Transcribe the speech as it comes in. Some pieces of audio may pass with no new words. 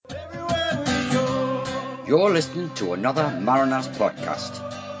You're listening to another Mariners podcast,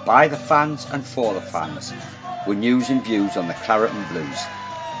 by the fans and for the fans, with news and views on the Claret and Blues.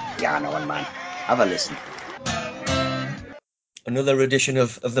 Get on, man. Have a listen. Another edition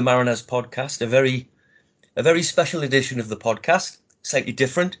of the Mariners podcast, a very special edition of the podcast, slightly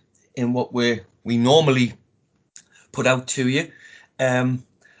different in what we normally put out to you.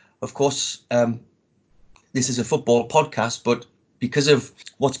 Of course, this is a football podcast, but because of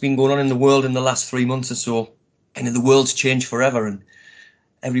what's been going on in the world in the last 3 months or so, and the world's changed forever, and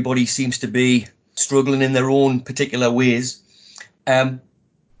everybody seems to be struggling in their own particular ways.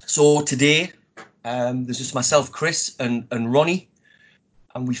 So today, there's just myself, Chris, and Ronnie,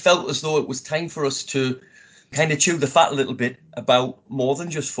 and we felt as though it was time for us to kind of chew the fat a little bit about more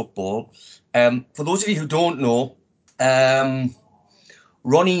than just football. For those of you who don't know,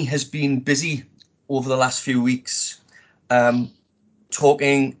 Ronnie has been busy over the last few weeks,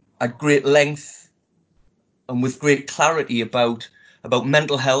 talking at great length and with great clarity about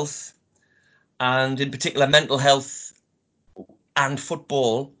mental health, and in particular mental health and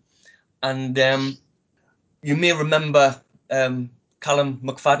football. And you may remember Callum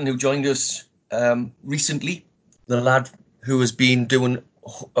McFadden, who joined us recently, the lad who has been doing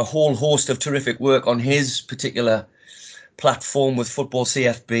a whole host of terrific work on his particular platform with Football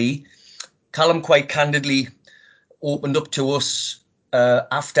CFB. Callum quite candidly opened up to us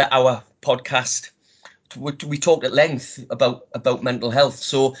after our podcast. We talked at length about mental health.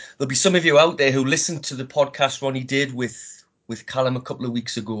 So there'll be some of you out there who listened to the podcast Ronnie did with Callum a couple of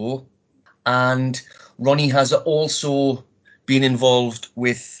weeks ago. And Ronnie has also been involved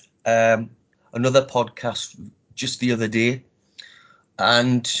with another podcast just the other day.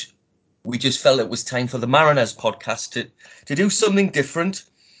 And we just felt it was time for the Mariners podcast to do something different,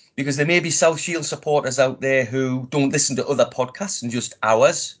 because there may be South Shield supporters out there who don't listen to other podcasts and just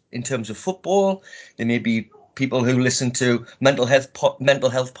ours in terms of football. There may be people who listen to mental health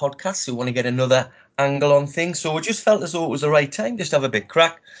podcasts who want to get another angle on things. So we just felt as though it was the right time just to have a bit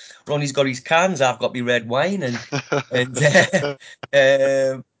crack. Ronnie's got his cans, I've got my red wine, and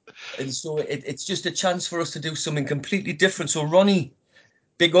so it's just a chance for us to do something completely different. So Ronnie,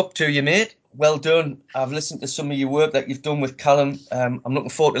 big up to you, mate. Well done. I've listened to some of your work that you've done with Callum. I'm looking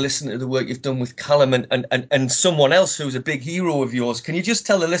forward to listening to the work you've done with Callum and someone else who's a big hero of yours. Can you just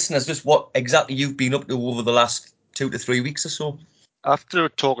tell the listeners just what exactly you've been up to over the last 2 to 3 weeks or so? After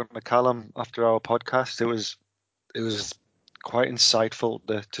talking to Callum after our podcast, it was quite insightful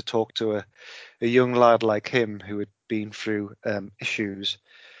to talk to a young lad like him who had been through issues,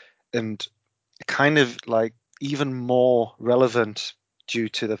 and kind of like even more relevant due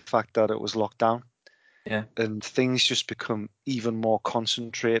to the fact that it was locked down. Yeah. And things just become even more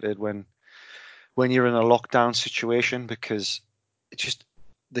concentrated when you're in a lockdown situation, because it's just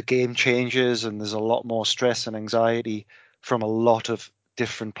the game changes and there's a lot more stress and anxiety from a lot of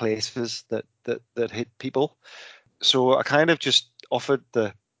different places that hit people. So I kind of just offered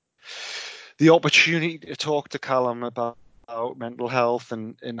the opportunity to talk to Callum about mental health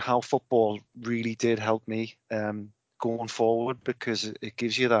and how football really did help me going forward, because it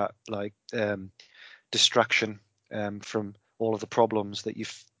gives you that distraction from all of the problems that you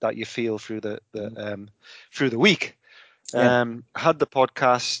feel through the week. Yeah. Had the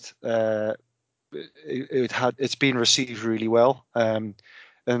podcast, it's been received really well, and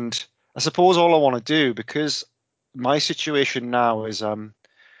I suppose all I want to do, because my situation now is I'm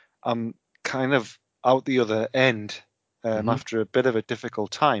kind of out the other end after a bit of a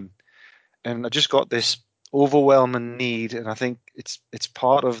difficult time, and I just got this overwhelming need, and I think it's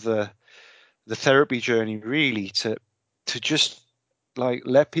part of the therapy journey, really, to just like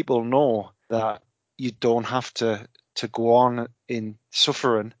let people know that you don't have to go on in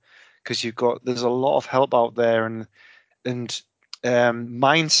suffering, because there's a lot of help out there, and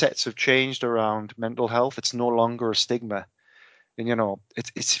mindsets have changed around mental health. It's no longer a stigma, and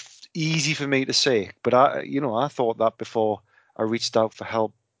it's easy for me to say, but I thought that before I reached out for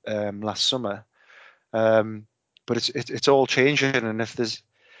help last summer, but it's all changing, and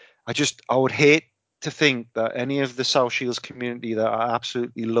I would hate to think that any of the South Shields community that I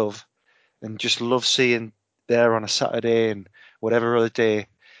absolutely love and just love seeing there on a Saturday and whatever other day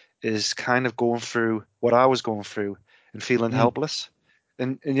is kind of going through what I was going through and feeling helpless.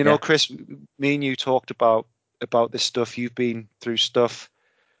 And Chris, me and you talked about this stuff. You've been through stuff.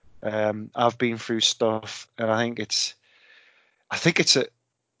 I've been through stuff, and I think it's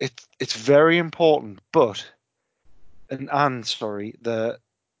very important. But the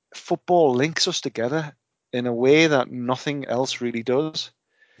football links us together in a way that nothing else really does.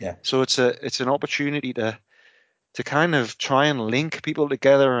 Yeah. So it's an opportunity to to kind of try and link people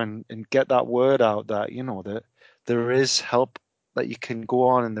together and get that word out that, you know, that there is help that you can go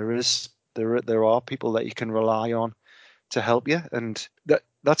on, and there are people that you can rely on to help you. And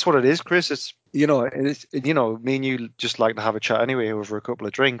that's what it is, Chris. It's, you know, me and you just like to have a chat anyway over a couple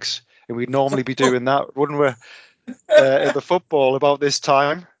of drinks, and we'd normally be doing that, wouldn't we, at the football about this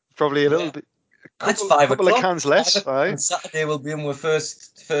time? Probably a little bit, That's couple of 5 o'clock. cans less, 5 o'clock on right? Saturday we'll be in with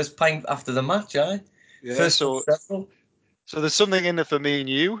first pint after the match, aye? Yeah. First of several. So there's something in it for me and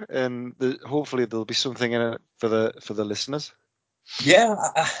you, and hopefully there'll be something in it for the listeners. Yeah,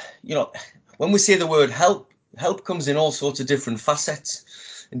 you know, when we say the word help comes in all sorts of different facets,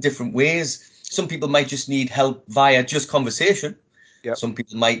 in different ways. Some people might just need help via just conversation. Yep. Some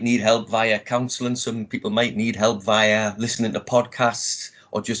people might need help via counselling. Some people might need help via listening to podcasts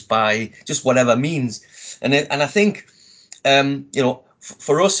or just by just whatever means. And I think, you know,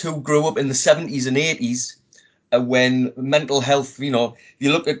 for us who grew up in the 70s and 80s, when mental health, you know,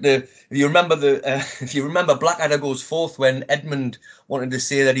 if you remember Blackadder Goes Forth, when Edmund wanted to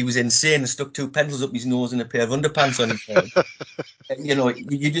say that he was insane and stuck two pencils up his nose and a pair of underpants on his head. You know,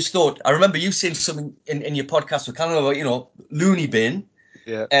 you just thought, I remember you saying something in your podcast with Callum about, you know, loony bin.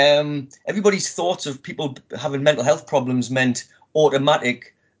 Yeah. Everybody's thoughts of people having mental health problems meant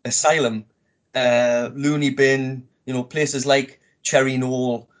automatic asylum, loony bin, you know, places like Cherry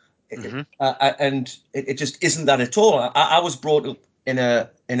Knoll. Mm-hmm. And it just isn't that at all. I was brought up in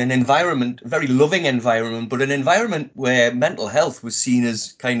an environment, a very loving environment, but an environment where mental health was seen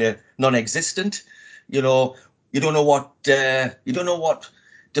as kind of non-existent. You know, you don't know what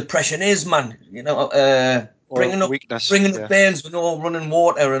depression is, man. You know, Or weakness. bringing up Yeah. bands with no running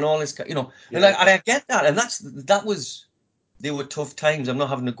water and all this, you know. And Yeah. I get that, and they were tough times. I'm not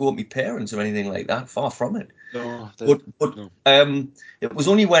having to go at my parents or anything like that. Far from it. No. But No. it was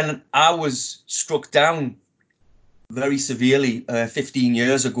only when I was struck down very severely 15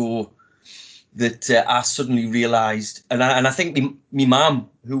 years ago that I suddenly realised, and I think my mum,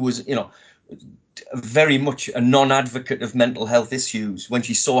 who was, you know, very much a non-advocate of mental health issues, when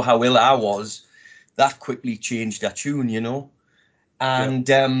she saw how ill I was, that quickly changed her tune, you know. Yep.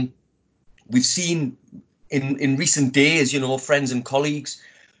 And we've seen in recent days, you know, friends and colleagues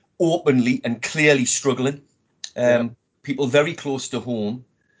openly and clearly struggling. Yep. People very close to home,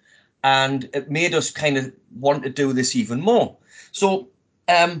 and it made us kind of want to do this even more. So,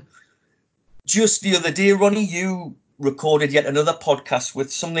 just the other day, Ronnie, you recorded yet another podcast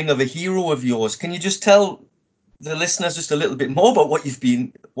with something of a hero of yours. Can you just tell the listeners just a little bit more about what you've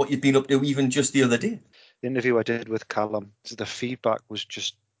been up to, even just the other day? The interview I did with Callum, the feedback was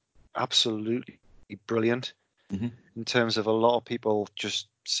just absolutely brilliant. Mm-hmm. In terms of a lot of people just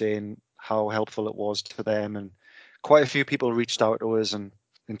saying how helpful it was to them, and quite a few people reached out to us and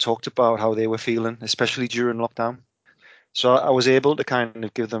talked about how they were feeling, especially during lockdown. So I was able to kind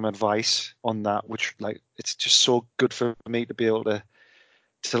of give them advice on that, which, like, it's just so good for me to be able to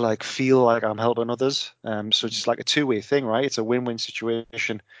like feel like I'm helping others. So it's like a two-way thing, right? It's a win-win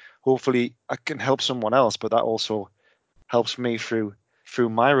situation. Hopefully I can help someone else, but that also helps me through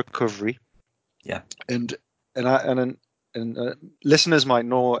my recovery. Yeah. And listeners might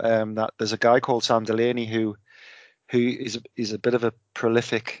know that there's a guy called Sam Delaney who is a bit of a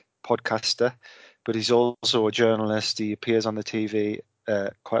prolific podcaster, but he's also a journalist. He appears on the TV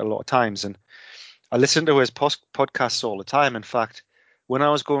quite a lot of times, and I listen to his podcasts all the time. In fact, when I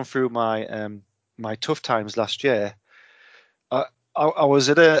was going through my tough times last year, I was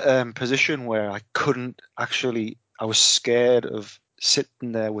at a position where I couldn't actually. I was scared of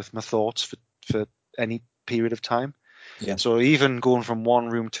sitting there with my thoughts for any period of time. Yeah. So even going from one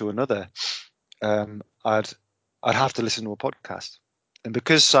room to another, I'd have to listen to a podcast. And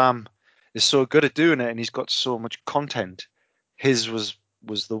because Sam is so good at doing it and he's got so much content, his was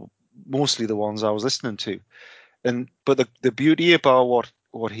mostly the ones I was listening to. But the beauty about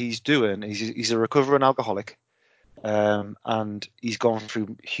what he's doing is he's a recovering alcoholic, and he's gone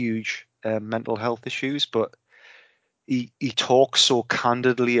through huge mental health issues, but he talks so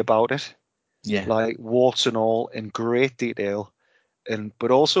candidly about it, Yeah. like warts and all, in great detail,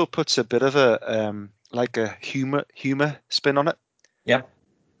 but also puts a bit of a like a humor spin on it. Yeah.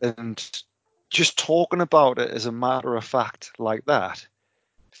 And just talking about it as a matter of fact like that,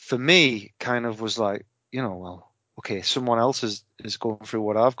 for me, kind of was like, well, okay, someone else is going through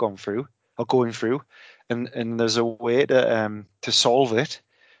what I've gone through or going through, and there's a way to solve it,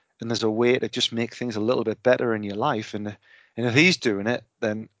 and there's a way to just make things a little bit better in your life, and if he's doing it,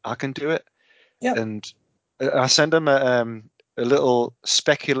 then I can do it. Yeah. And I sent him a little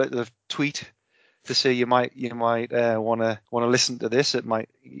speculative tweet to say you might want to listen to this.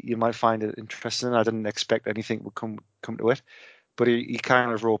 You might find it interesting. I didn't expect anything would come to it, but he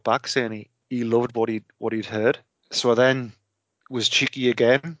kind of wrote back saying he loved what he'd heard. So I then was cheeky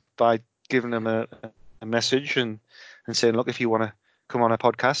again by giving him a message and saying, look, if you want to come on a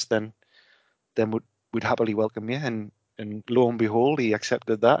podcast, then we'd happily welcome you. And lo and behold, he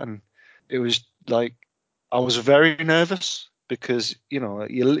accepted that, and it was like I was very nervous because you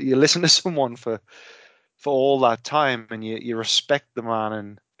listen to someone for all that time and you respect the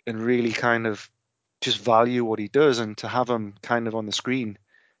man and really kind of just value what he does, and to have him kind of on the screen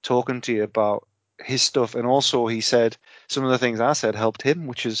talking to you about his stuff. And also he said some of the things I said helped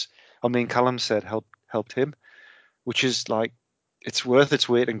him, Callum said helped him, which is like, it's worth its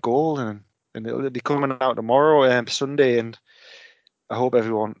weight in gold, and it'll be coming out tomorrow, Sunday, and I hope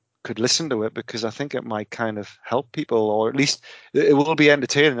everyone could listen to it because I think it might kind of help people, or at least it will be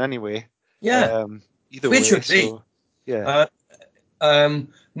entertaining anyway. Yeah, either which way. should be. So, yeah.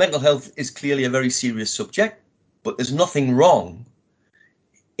 Mental health is clearly a very serious subject, but there's nothing wrong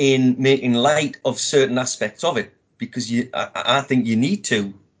in making light of certain aspects of it, because I think you need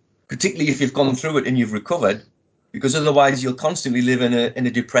to, particularly if you've gone through it and you've recovered, because otherwise you'll constantly live in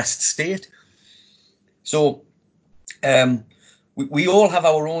a depressed state. So we all have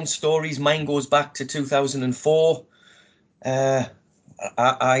our own stories. Mine goes back to 2004.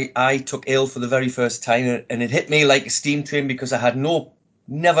 I took ill for the very first time, and it hit me like a steam train, because I had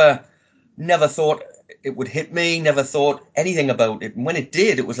never thought it would hit me, never thought anything about it. And when it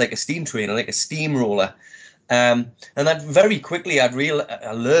did, it was like a steam train, or like a steamroller. And that very quickly, I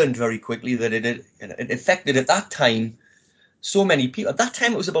learned very quickly that it affected at that time so many people. At that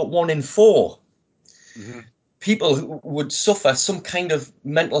time, it was about 1 in 4 people who would suffer some kind of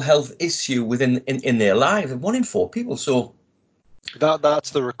mental health issue in their lives. 1 in 4 people. So that's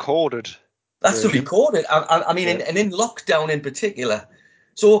the recorded. That's version. the recorded. I mean, Yeah. and in lockdown in particular.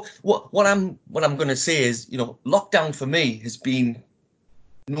 So what I'm going to say is, lockdown for me has been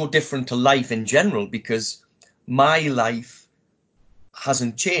no different to life in general, because my life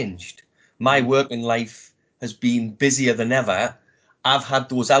hasn't changed. My working life has been busier than ever. I've had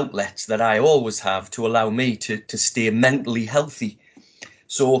those outlets that I always have to allow me to stay mentally healthy.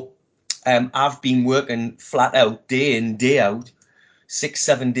 So I've been working flat out, day in, day out,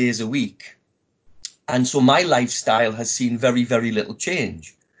 6-7 days a week. And so my lifestyle has seen very, very little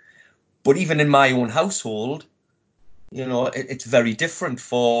change. But even in my own household, it's very different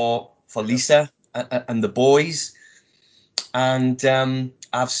for Lisa and the boys. And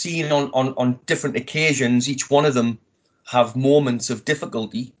I've seen on different occasions, each one of them have moments of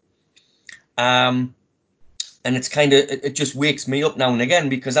difficulty. And it's kind of, it just wakes me up now and again,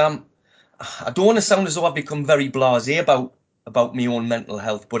 because I don't want to sound as though I've become very blasé about my own mental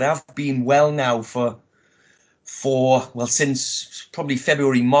health, but I've been well now since probably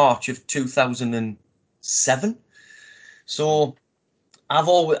February, March of 2007. So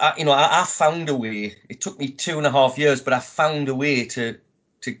I found a way. It took me 2.5 years, but I found a way to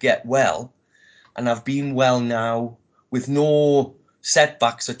get well, and I've been well now with no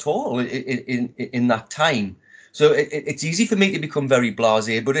setbacks at all in that time. So it's easy for me to become very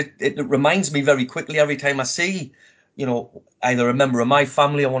blasé, but it reminds me very quickly every time I see, either a member of my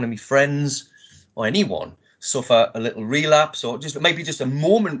family or one of my friends or anyone suffer a little relapse, or maybe just a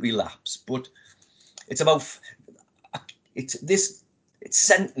moment relapse. But this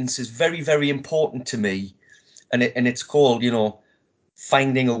sentence is very, very important to me, and it's called,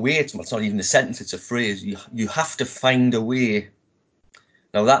 finding a way. It's not even a sentence; it's a phrase. You have to find a way.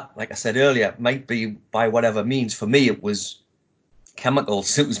 Now that, like I said earlier, might be by whatever means. For me, it was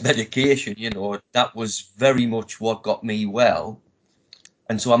chemicals. It was medication. That was very much what got me well,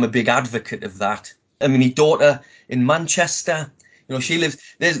 and so I'm a big advocate of that. I mean, my daughter in Manchester, she lives.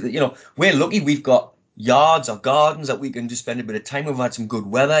 We're lucky. We've got yards or gardens that we can just spend a bit of time. We've had some good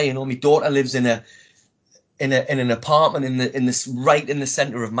weather. My daughter lives in an apartment in this right in the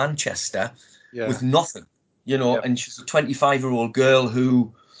centre of Manchester, with nothing. And she's a 25-year-old girl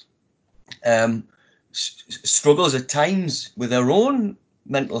who struggles at times with her own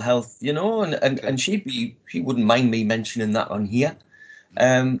mental health. And she wouldn't mind me mentioning that on here.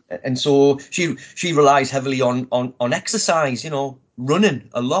 And so she relies heavily on exercise, running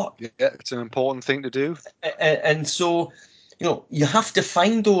a lot. Yeah, it's an important thing to do. And so, you have to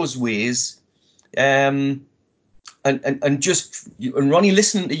find those ways. And Ronnie,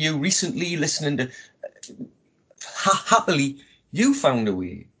 listening to you recently, happily, you found a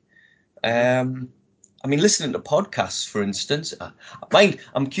way. I mean, listening to podcasts, for instance.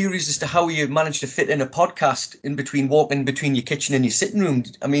 I'm curious as to how you managed to fit in a podcast in between walking between your kitchen and your sitting room.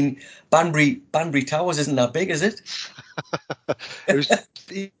 I mean, Banbury Towers isn't that big, is it? It was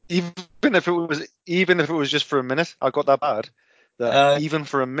even if it was just for a minute, I got that bad that even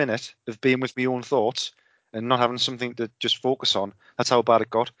for a minute of being with my own thoughts and not having something to just focus on, that's how bad it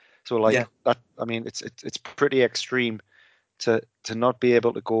got. So like that, I mean, it's pretty extreme to not be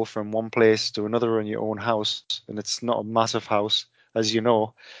able to go from one place to another in your own house, and it's not a massive house, as you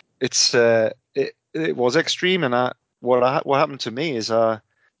know. It's it was extreme, and what happened to me is I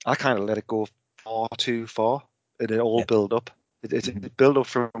kind of let it go far too far, and it all built up. It built up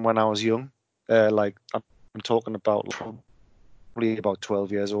from when I was young, like I'm talking about probably about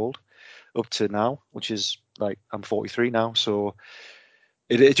 12 years old, up to now, which is like I'm 43 now, so.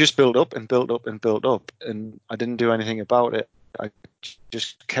 It just built up and built up and built up, and I didn't do anything about it. I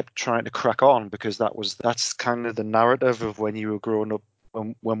just kept trying to crack on because that's kind of the narrative of when you were growing up.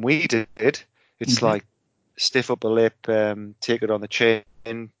 When we did it, it's like stiff upper lip, take it on the chin,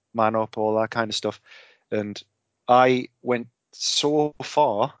 man up, all that kind of stuff. And I went so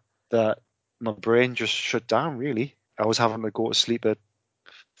far that my brain just shut down. Really, I was having to go to sleep at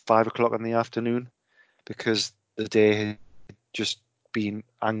 5 o'clock in the afternoon because the day had just been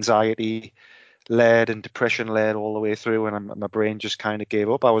anxiety led and depression led all the way through, and my brain just kind of gave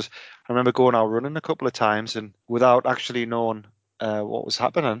up. I remember going out running a couple of times, and without actually knowing what was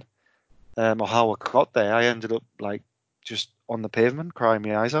happening or how I got there, I ended up like just on the pavement crying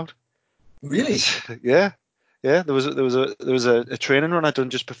my eyes out. Really? Yeah. There was a training run I'd done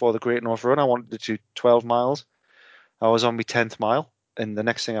just before the Great North Run. I wanted to do 12 miles. I was on my 10th mile, and the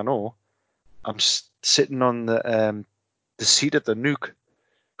next thing I know, I'm sitting on the seat at the Nuke,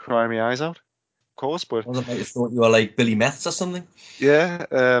 crying my eyes out. Of course, but I might have thought you were like Billy Meths or something. yeah,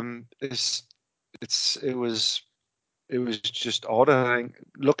 it was just odd. I think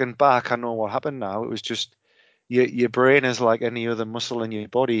looking back, I know what happened now. It was just your brain is like any other muscle in your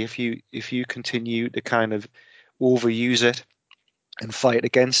body. If you continue to kind of overuse it and fight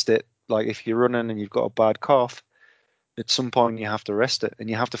against it, like if you're running and you've got a bad cough, at some point you have to rest it, and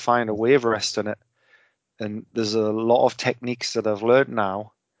you have to find a way of resting it. And there's a lot of techniques that I've learned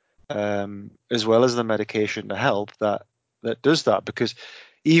now, as well as the medication to help that does that. Because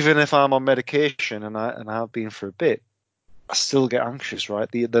even if I'm on medication and I've been for a bit, I still get anxious, right?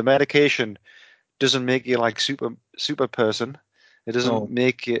 The medication doesn't make you like super person. It doesn't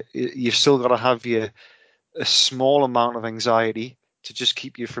make you. You've still got to have a small amount of anxiety to just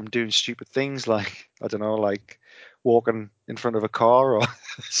keep you from doing stupid things like, I don't know, like walking in front of a car or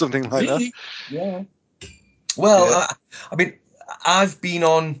something like that. Yeah. Well, I mean, I've been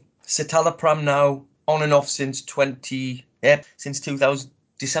on citalopram now on and off since 2000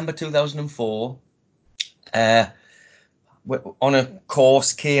 December 2004. On a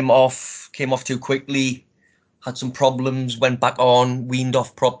course, came off too quickly, had some problems, went back on, weaned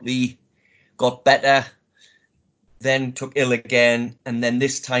off properly, got better, then took ill again, and then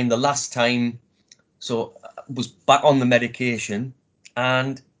this time, the last time, so I was back on the medication,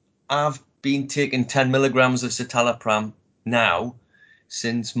 and I've been taking 10 milligrams of citalopram now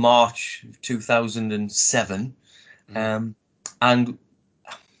since March 2007. And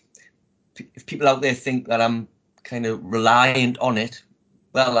if people out there think that I'm kind of reliant on it,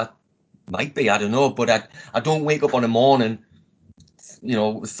 well, I might be, I don't know, but I don't wake up on a morning,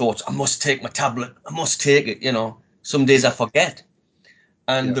 with thoughts, I must take my tablet, I must take it, some days I forget.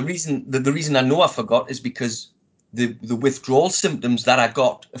 And the reason I know I forgot is because the withdrawal symptoms that I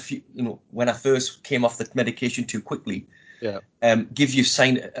got when I first came off the medication too quickly, give you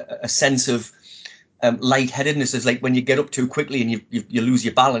a sense of lightheadedness. Is like when you get up too quickly and you lose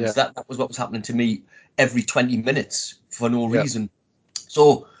your balance. That was what was happening to me every 20 minutes for no reason.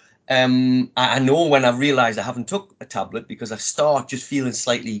 So I know when I realised I haven't took a tablet because I start just feeling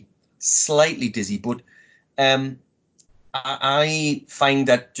slightly dizzy, but I find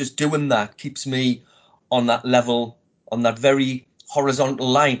that just doing that keeps me on that level, on that very horizontal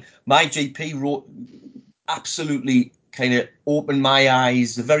line. My GP absolutely kind of opened my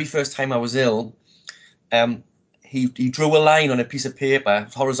eyes the very first time I was ill. He drew a line on a piece of paper,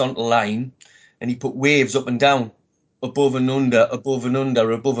 horizontal line, and he put waves up and down, above and under, above and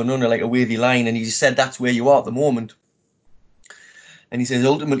under, above and under, like a wavy line. And he just said, that's where you are at the moment. And he says,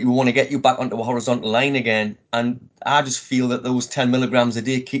 ultimately, we want to get you back onto a horizontal line again. And I just feel that those 10 milligrams a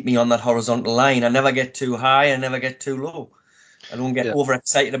day keep me on that horizontal line. I never get too high. I never get too low. I don't get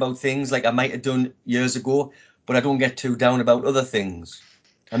overexcited about things like I might have done years ago, but I don't get too down about other things.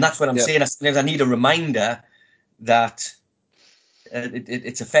 And that's what I'm saying. I need a reminder that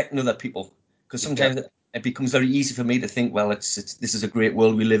it's affecting other people. because sometimes it becomes very easy for me to think, well, it's this is a great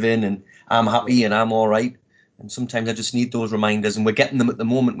world we live in, and I'm happy and I'm all right. And sometimes I just need those reminders, and we're getting them at the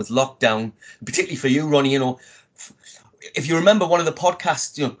moment with lockdown, particularly for you, Ronnie. If you remember one of the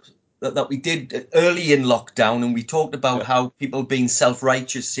podcasts, that we did early in lockdown, and we talked about how people being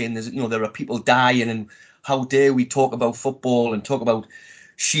self-righteous, saying there are people dying, and how dare we talk about football and talk about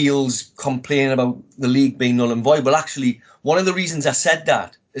Shields complaining about the league being null and void. Well, actually, one of the reasons I said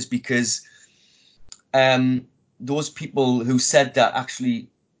that is because those people who said that actually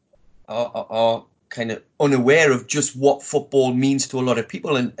are kind of unaware of just what football means to a lot of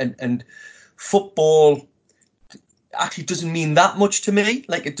people, and football actually doesn't mean that much to me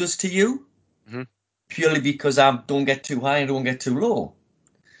like it does to you, purely because I don't get too high and don't get too low.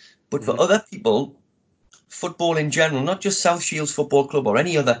 But for other people, football in general, not just South Shields Football Club or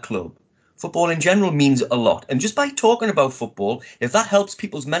any other club, football in general means a lot. And just by talking about football, if that helps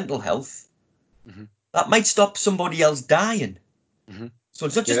people's mental health, that might stop somebody else dying. So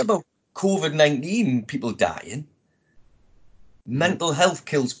it's not just about COVID-19 people dying. Mental health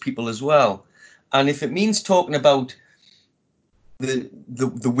kills people as well. And if it means talking about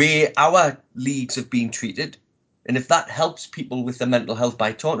the way our leagues have been treated, and if that helps people with their mental health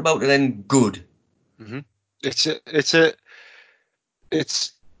by talking about it, then good. It's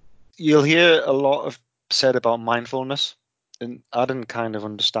you'll hear a lot of said about mindfulness, and I didn't kind of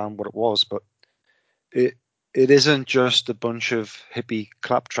understand what it was, but it isn't just a bunch of hippie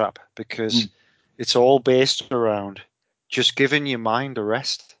claptrap, because it's all based around just giving your mind a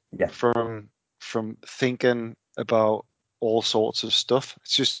rest from thinking about all sorts of stuff.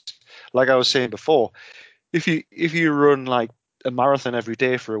 It's just like I was saying before, if you run like a marathon every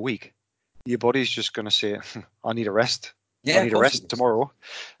day for a week, your body's just going to say, I need a rest. I need a rest tomorrow.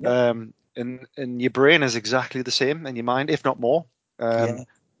 And your brain is exactly the same, and your mind, if not more.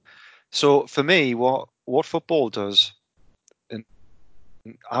 So for me, what football does, and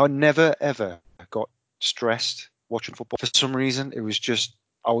I never ever got stressed watching football. For some reason, it was just,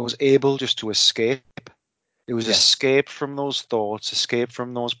 I was able just to escape. It was escape from those thoughts, escape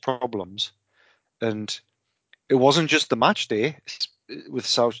from those problems. And it wasn't just the match day with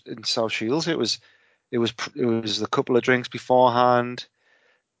South Shields. It was the couple of drinks beforehand,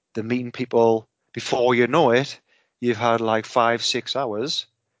 the meeting people. Before you know it, you've had like 5-6 hours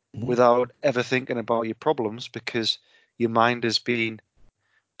without ever thinking about your problems, because your mind has been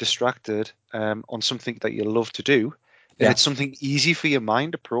distracted on something that you love to do, and it's something easy for your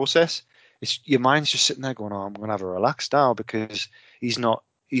mind to process. Your mind's just sitting there going, "Oh, I'm going to have a relax now," because he's not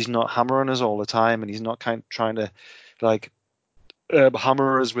hammering us all the time, and he's not trying to like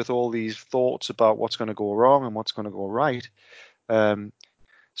hammer us with all these thoughts about what's going to go wrong and what's going to go right.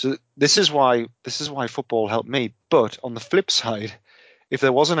 So this is why football helped me. But on the flip side, if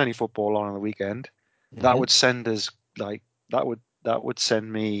there wasn't any football on the weekend, that would send us like that would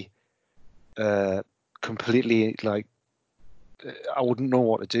send me completely like I wouldn't know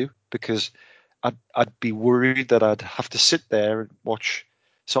what to do, because I'd be worried that I'd have to sit there and watch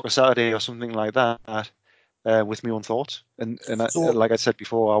Soccer Saturday or something like that with my own thoughts. And like I said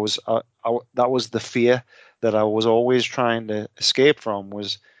before, that was the fear that I was always trying to escape from,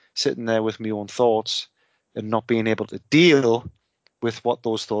 was sitting there with my own thoughts and not being able to deal with what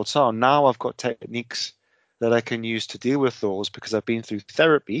those thoughts are. Now I've got techniques that I can use to deal with those, because I've been through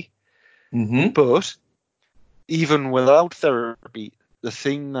therapy. But even without therapy, the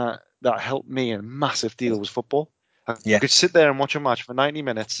thing that helped me a massive deal was football. I could sit there and watch a match for 90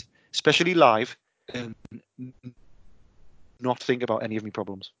 minutes, especially live, and not think about any of my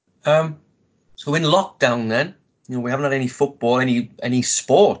problems. So in lockdown then, we haven't had any football, any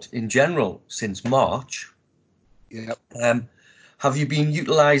sport in general since March. Have you been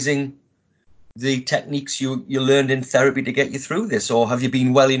utilising the techniques you learned in therapy to get you through this, or have you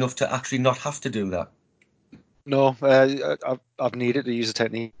been well enough to actually not have to do that? No, I've needed to use the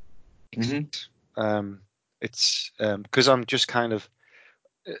technique. It's because I'm just kind of,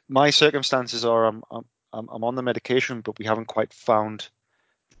 my circumstances are I'm on the medication, but we haven't quite found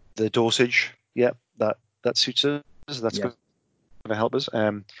the dosage yet that suits us. That's going to help us.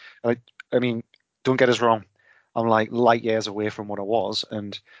 I mean, don't get us wrong, I'm like light years away from what I was,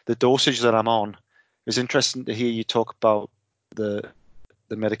 and the dosage that I'm on, it's interesting to hear you talk about the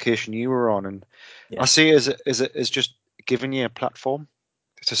medication you were on, and I see it as just giving you a platform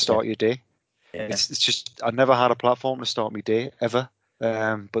to start your day. It's just, I never had a platform to start my day ever,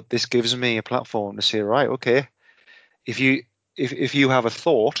 but this gives me a platform to say, right, okay, if you have a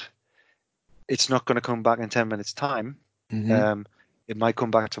thought, it's not going to come back in 10 minutes time. It might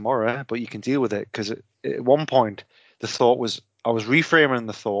come back tomorrow, but you can deal with it, because at one point the thought was, I was reframing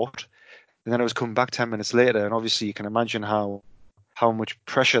the thought, and then I was coming back 10 minutes later, and obviously you can imagine how much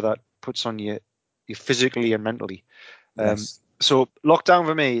pressure that puts on you physically and mentally. Yes. So lockdown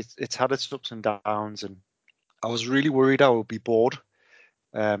for me, it's had its ups and downs, and I was really worried I would be bored,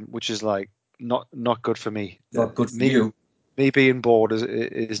 which is like not good for me. Not good for you. Me being bored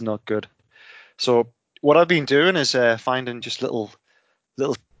is not good. So what I've been doing is finding just little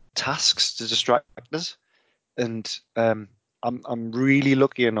tasks to distract us, and I'm really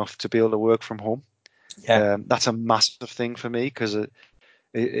lucky enough to be able to work from home. Yeah. That's a massive thing for me because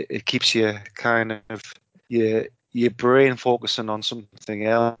it keeps you kind of your brain focusing on something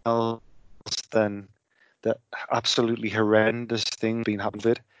else than that absolutely horrendous thing being happened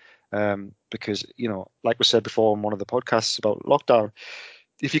with. Because, like we said before on one of the podcasts about lockdown,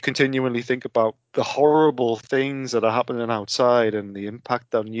 if you continually think about the horrible things that are happening outside and the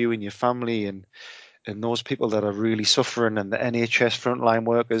impact on you and your family and those people that are really suffering and the NHS frontline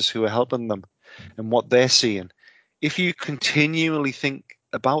workers who are helping them and what they're seeing, if you continually think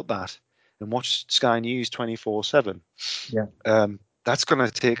about that and watch Sky News 24/7, that's going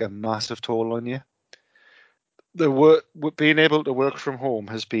to take a massive toll on you. Being able to work from home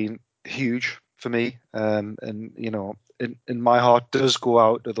has been huge for me, and in my heart does go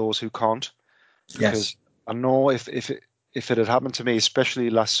out to those who can't, because I know if it had happened to me, especially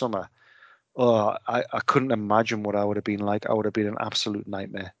last summer, I couldn't imagine what I would have been like. I would have been an absolute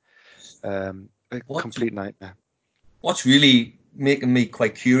nightmare, a complete nightmare. What's really making me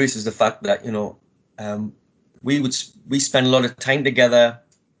quite curious is the fact that we spend a lot of time together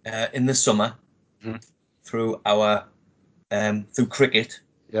in the summer through our through cricket.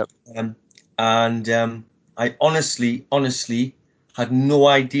 Yep. And I honestly had no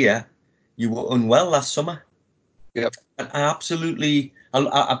idea you were unwell last summer. Yep. And I've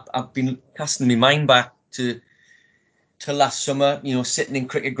been casting my mind back to last summer, sitting in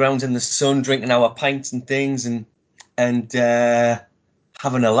cricket grounds in the sun, drinking our pints and things, and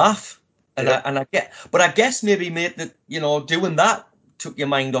having a laugh. And I guess maybe, mate, that doing that took your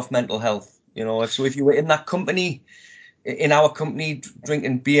mind off mental health. So if you were in that company, in our company,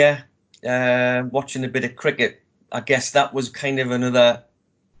 drinking beer, watching a bit of cricket, I guess that was kind of another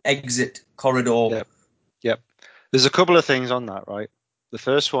exit corridor. Yep. There's a couple of things on that, right? The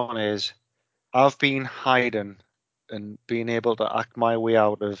first one is I've been hiding and being able to act my way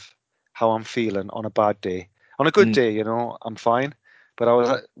out of how I'm feeling on a bad day. On a good day, I'm fine.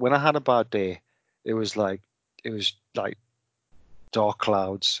 But when I had a bad day, it was like dark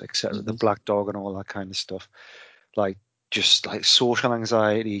clouds, etc. The black dog and all that kind of stuff. Like just like social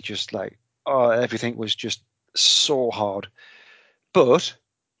anxiety, just like everything was just so hard. But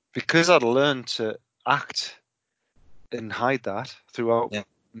because I'd learned to act and hide that throughout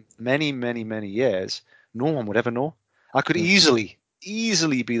many, many, many years, no one would ever know. I could easily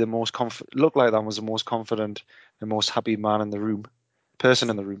be the most look like that was the most confident, the most happy person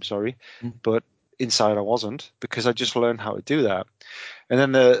in the room, sorry. But inside I wasn't, because I just learned how to do that. And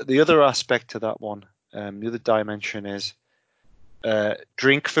then the other aspect to that one, the other dimension is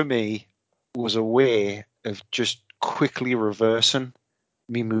drink for me was a way of just quickly reversing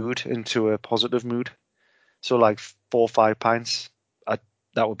me mood into a positive mood. So like 4 or 5 pints,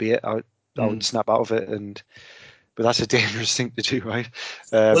 that would be it. I would snap out of it, but that's a dangerous thing to do, right?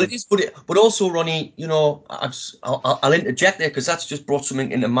 Well, it is, but also, Ronnie, I'll interject there because that's just brought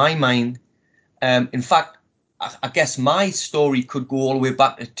something into my mind. In fact, I guess my story could go all the way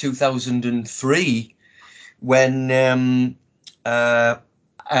back to 2003 when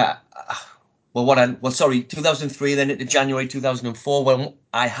 2003, then into January 2004, when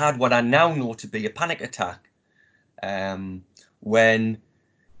I had what I now know to be a panic attack. When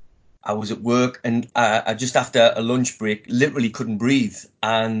I was at work and I just after a lunch break literally couldn't breathe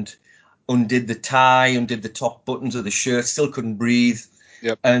and undid the tie, undid the top buttons of the shirt, still couldn't breathe.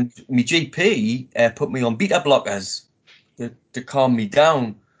 Yep. And my GP put me on beta blockers to calm me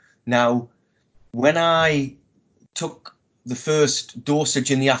down. Now, when I took the first dosage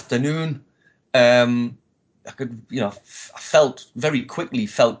in the afternoon, I could, I felt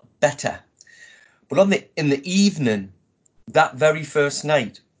better. But in the evening, that very first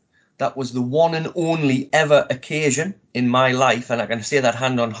night, that was the one and only ever occasion in my life, and I can say that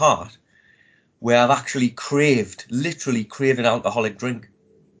hand on heart, where I've actually literally craved an alcoholic drink.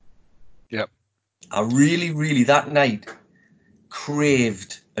 Yep. I really, really that night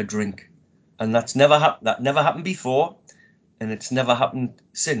craved a drink, and that never happened before, and it's never happened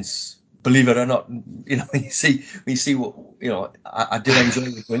since. Believe it or not, you see what I did enjoy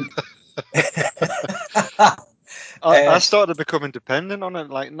the drink. I started becoming dependent on it,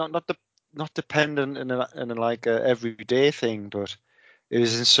 like not dependent in a like a everyday thing, but it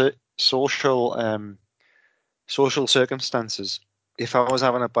was in social circumstances. If I was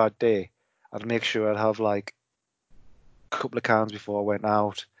having a bad day, I'd make sure I'd have like a couple of cans before I went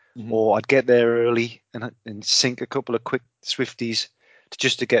out, or I'd get there early and sink a couple of quick Swifties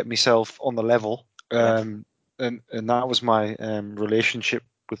just to get myself on the level. And that was my relationship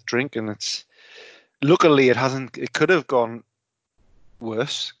with drink, and it's luckily it could have gone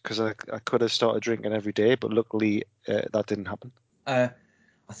worse because I could have started drinking every day, but luckily that didn't happen. I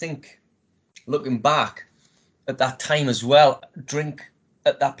think looking back at that time as well, drink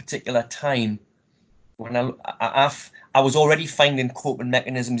at that particular time, when I was already finding coping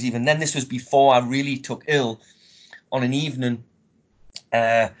mechanisms even then. This was before I really took ill. On an evening,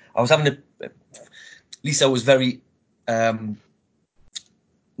 I was having Lisa was very not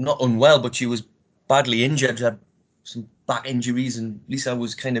unwell, but she was badly injured. She had some back injuries, and Lisa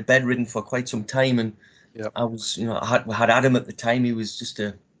was kind of bedridden for quite some time. And I was, I had Adam at the time. He was just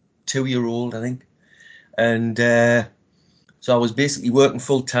a 2-year-old, I think. And so I was basically working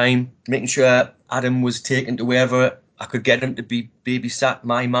full time, making sure Adam was taken to wherever I could get him to be babysat,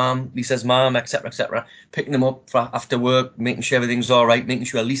 my mum, Lisa's mum, etc., picking them up after work, making sure everything's all right, making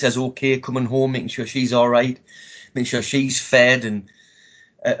sure Lisa's okay, coming home, making sure she's all right, making sure she's fed and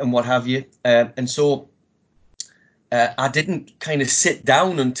what have you. And so I didn't kind of sit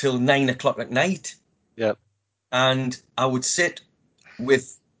down until 9 o'clock at night. Yep. And I would sit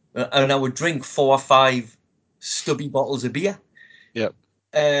and I would drink 4 or 5 stubby bottles of beer. Yep.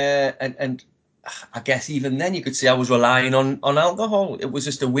 And I guess even then you could say I was relying on alcohol. It was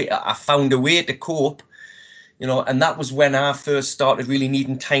just a way. I found a way to cope, and that was when I first started really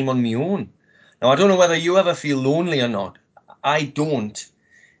needing time on my own. Now, I don't know whether you ever feel lonely or not. I don't.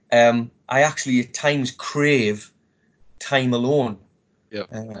 I actually at times crave time alone. Yep.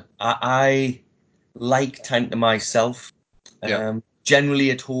 I like time to myself.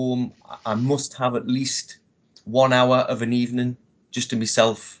 Generally at home, I must have at least 1 hour of an evening just to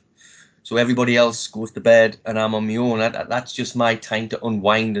myself. So everybody else goes to bed and I'm on my own. That's just my time to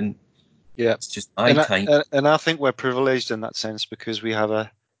unwind, and it's just my time. And I think we're privileged in that sense because we have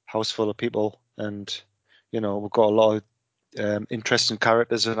a house full of people, and we've got a lot of interesting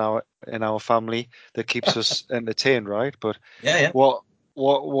characters in our family that keeps us entertained, right? But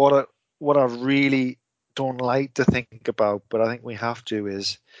what I really don't like to think about, but I think we have to,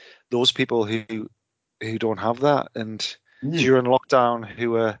 is those people who don't have that, and during lockdown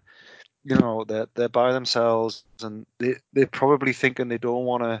who are they're by themselves, and they're probably thinking they don't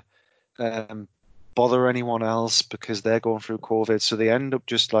want to bother anyone else because they're going through COVID, so they end up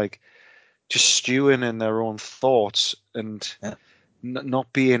just stewing in their own thoughts and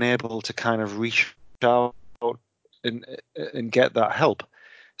not being able to kind of reach out and get that help.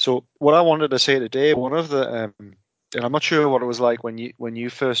 So what I wanted to say today, one of the and I'm not sure what it was like when you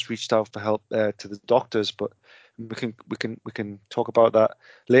first reached out for help to the doctors, but we can talk about that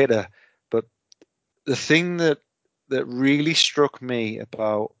later. But the thing that really struck me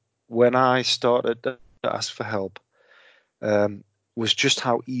about when I started to ask for help was just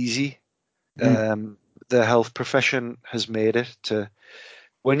how easy the health profession has made it to.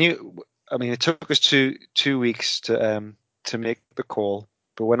 It took us two weeks to make the call,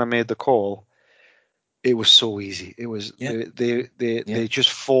 but when I made the call, it was so easy. It was they just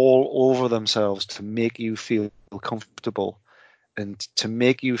fall over themselves to make you feel comfortable and to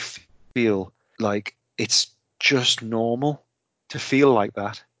make you feel like it's just normal to feel like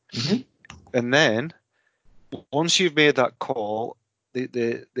that. And then once you've made that call,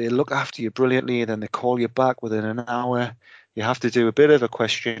 they look after you brilliantly, and then they call you back within an hour. You have to do a bit of a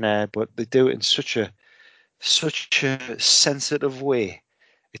questionnaire, but they do it in such a sensitive way.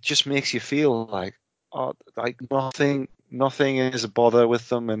 It just makes you feel like nothing is a bother with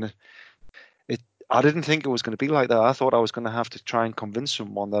them. And I didn't think it was going to be like that. I thought I was going to have to try and convince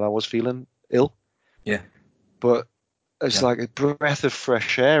someone that I was feeling ill. Yeah. But it's like a breath of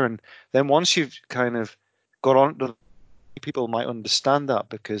fresh air. And then once you've kind of got on to, people might understand that,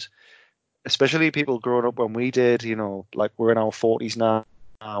 because especially people growing up when we did, like we're in our 40s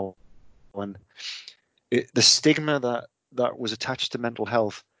now, when the stigma that was attached to mental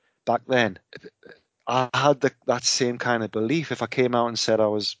health back then, I had that same kind of belief. If I came out and said I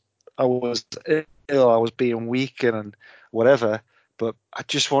was ill, I was being weak and whatever, but I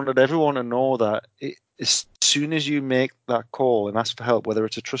just wanted everyone to know that as soon as you make that call and ask for help, whether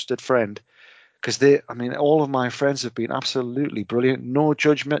it's a trusted friend, because all of my friends have been absolutely brilliant. No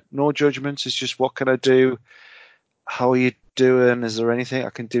judgments. It's just, what can I do? How are you doing? Is there anything I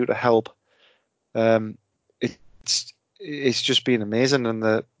can do to help? It's just been amazing, and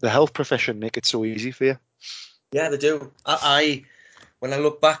the health profession make it so easy for you. Yeah, they do. I when I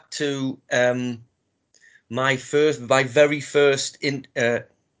look back to my very first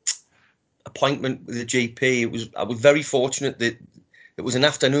appointment with the GP, I was very fortunate that it was an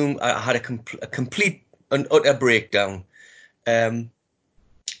afternoon. I had a complete and utter breakdown.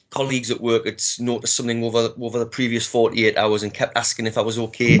 Colleagues at work had noticed something over the previous 48 hours and kept asking if I was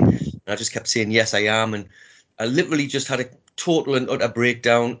okay. And I just kept saying, yes, I am. And I literally just had a total and utter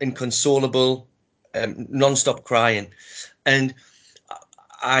breakdown, inconsolable, non-stop crying. And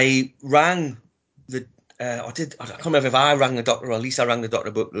I rang I can't remember if I rang the doctor or at least I rang the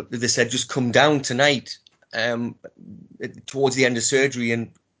doctor, but they said, just come down tonight towards the end of surgery and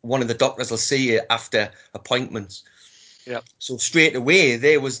one of the doctors will see you after appointments. Yeah. So straight away,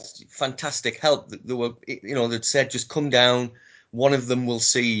 there was fantastic help. They were, they'd said, just come down. One of them will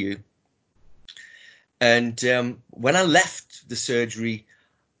see you. And when I left the surgery,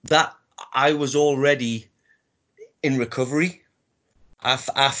 that I was already in recovery. I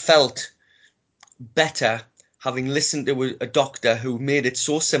felt better having listened to a doctor who made it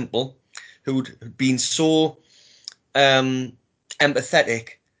so simple, who'd been so empathetic,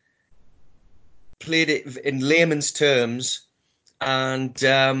 played it in layman's terms, and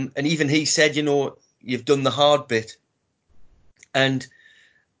even he said, you've done the hard bit, and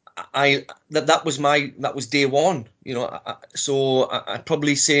that was day one. So I'd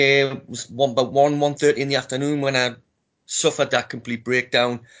probably say it was about 1:30 in the afternoon when I suffered that complete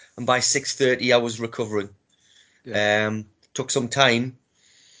breakdown, and by 6:30 I was recovering. Yeah. Took some time,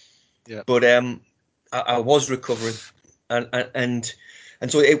 yeah, but I was recovering, and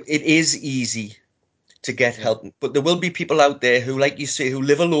so it is easy to get help, but there will be people out there who, like you say, who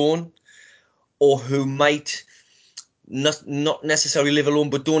live alone, or who might not necessarily live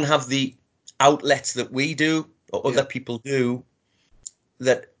alone, but don't have the outlets that we do or other people do.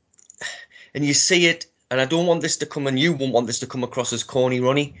 And you see it, and I don't want this to come, and you won't want this to come across as corny,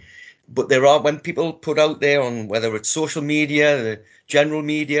 Ronnie, but when people put out there on whether it's social media, the general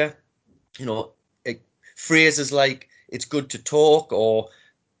media, phrases like "it's good to talk" or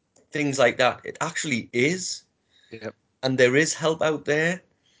things like that, it actually is. Yep. And there is help out there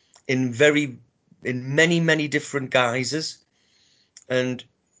in many, many different guises. And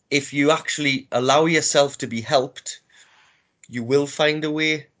if you actually allow yourself to be helped, you will find a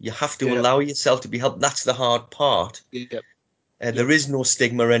way. You have to allow yourself to be helped. That's the hard part. Yep. There is no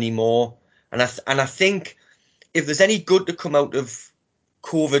stigma anymore. And I think if there's any good to come out of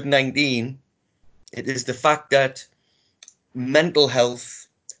COVID-19, it is the fact that mental health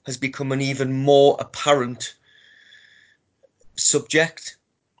has become an even more apparent subject.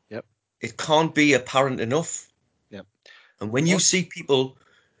 Yep. It can't be apparent enough. Yep. And when you see people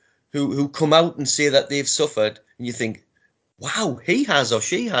who come out and say that they've suffered, and you think, wow, he has or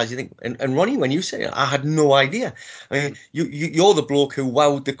she has, you think, and Ronnie, when you say it, I had no idea. I mean, you're the bloke who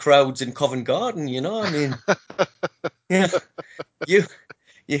wowed the crowds in Covent Garden, I mean, yeah, you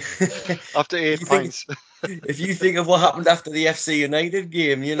after 8 pints. If you think of what happened after the FC United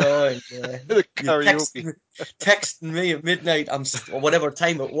game, and The you're karaoke. texting me at midnight, or whatever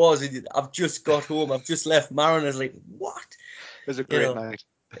time it was, I've just got home, I've just left Mariners, like, what? It was a great night.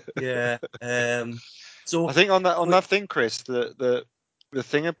 Yeah. So I think on that thing, Chris, the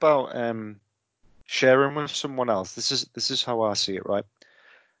thing about sharing with someone else, this is how I see it, right?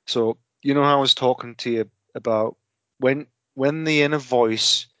 So how I was talking to you about when the inner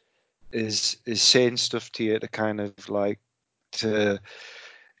voice is saying stuff to you to kind of like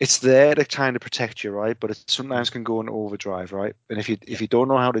it's there to kind of protect you, right? But it sometimes can go into overdrive, right? And if you don't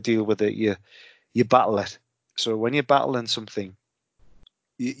know how to deal with it, you battle it. So when you're battling something,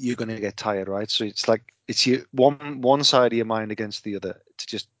 you're going to get tired, right? So it's like it's your one side of your mind against the other,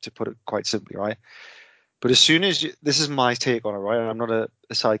 to put it quite simply, right? But as soon as this is my take on it, right? I'm not a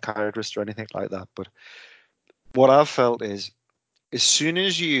psychiatrist or anything like that, but what I've felt is as soon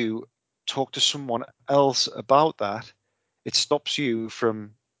as you talk to someone else about that, it stops you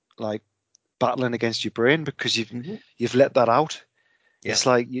from like battling against your brain because you've let that out. Yeah. It's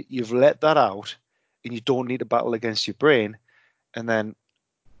like you've let that out, and you don't need to battle against your brain. And then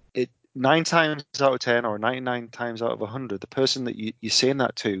 9 times out of 10 or 99 times out of 100, the person that you're saying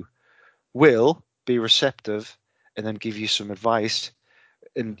that to will be receptive and then give you some advice.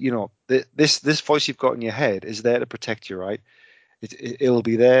 And this voice you've got in your head is there to protect you, right? It'll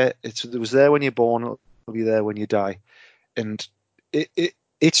be there. It was there when you're born. It'll be there when you die. And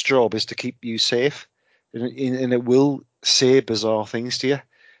its job is to keep you safe, and it will say bizarre things to you.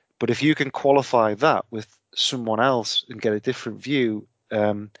 But if you can qualify that with someone else and get a different view,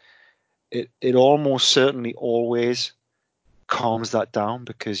 it almost certainly always calms that down,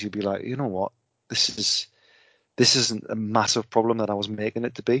 because you'll be like, you know what, this this isn't a massive problem that I was making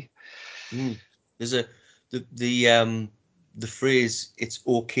it to be. There's the phrase "it's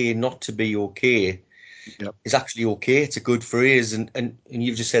okay not to be okay" is actually okay. It's a good phrase, and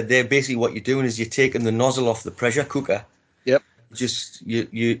you've just said there. Basically, what you're doing is you're taking the nozzle off the pressure cooker. Yep. Just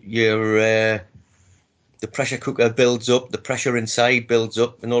you're the pressure cooker builds up, the pressure inside builds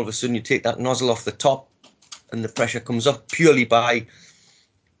up, and all of a sudden you take that nozzle off the top, and the pressure comes up purely by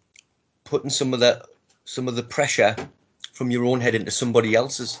putting some of the pressure from your own head into somebody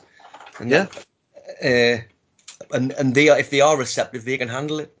else's. And and they are, if they are receptive, they can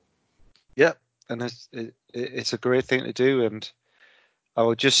handle it. Yeah, and it's a great thing to do. And I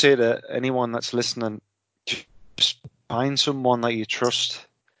would just say to anyone that's listening, just find someone that you trust.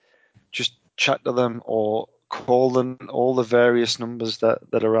 Just chat to them or call them, all the various numbers that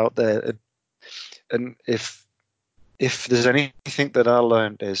are out there. And if there's anything that I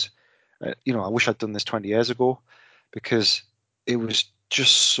learned is, I wish I'd done this 20 years ago, because it was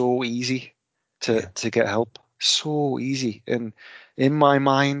just so easy to get help. So easy. And in my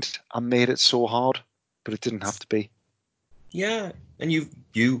mind, I made it so hard, but it didn't have to be. Yeah, and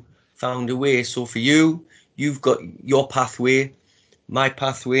you found a way. So for you, you've got your pathway. My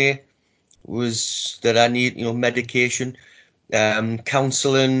pathway was that I need, medication,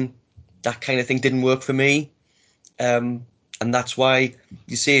 counselling, that kind of thing didn't work for me. And that's why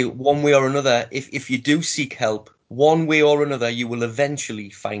you say, one way or another, if you do seek help, one way or another, you will eventually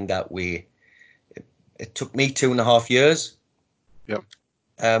find that way. It took me 2.5 years. Yep.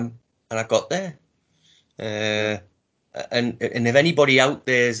 And I got there. And if anybody out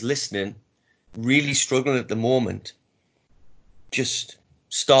there is listening, really struggling at the moment, just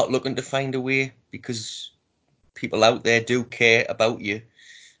start looking to find a way, because people out there do care about you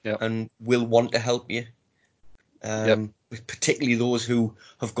and will want to help you. Particularly those who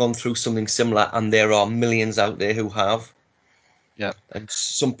have gone through something similar, and there are millions out there who have. Yeah. And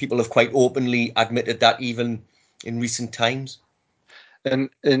some people have quite openly admitted that even in recent times. And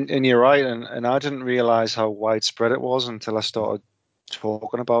you're right, and I didn't realize how widespread it was until I started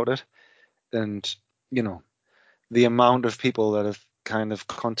talking about it. And the amount of people that have kind of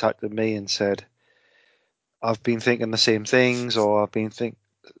contacted me and said, I've been thinking the same things, or I've been thinking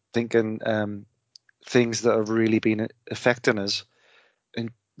things that have really been affecting us.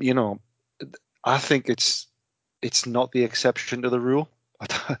 And I think it's not the exception to the rule.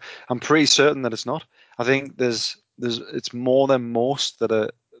 I'm pretty certain that it's not. I think it's more than most that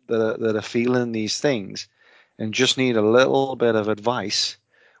are feeling these things and just need a little bit of advice,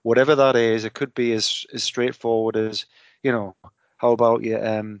 whatever that is. It could be as straightforward as, how about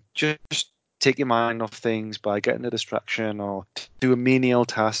you just take your mind off things by getting a distraction, or do a menial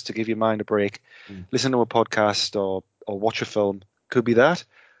task to give your mind a break. Listen to a podcast or watch a film. Could be that,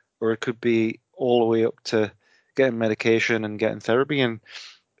 or it could be all the way up to getting medication and getting therapy. And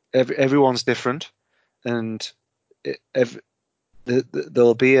everyone's different, and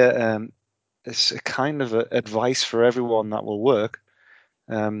there'll be it's a kind of advice for everyone that will work.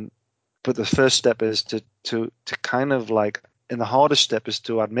 But the first step is to kind of like, and the hardest step is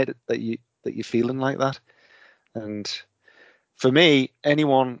to admit that you're feeling like that. And for me,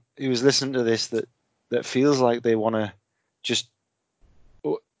 anyone who's listening to this that feels like they want to just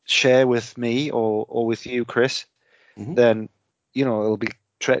share with me or with you, Chris, then it'll be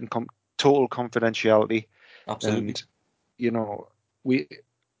treating total confidentiality. Absolutely. And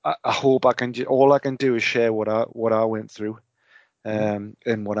I hope all I can do is share what I went through, and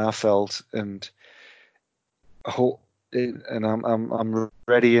what I felt, and I hope, and I'm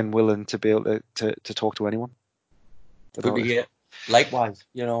ready and willing to be able to talk to anyone about it. Yeah, likewise.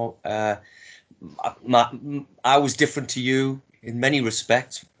 I was different to you in many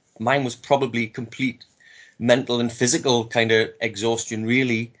respects. Mine was probably complete mental and physical kind of exhaustion,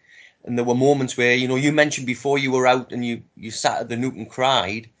 really. And there were moments where, you mentioned before you were out and you sat at the Nook and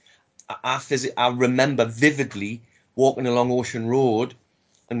cried. I remember vividly walking along Ocean Road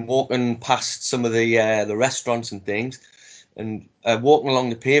and walking past some of the restaurants and things, and walking along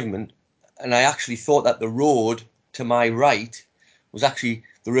the pavement, and I actually thought that the road to my right was actually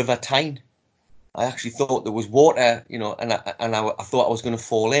the River Tyne. I actually thought there was water, and I thought I was going to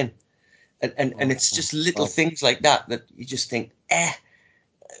fall in. And it's just little things like that you just think,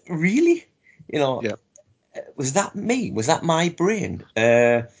 really? Was that me? Was that my brain?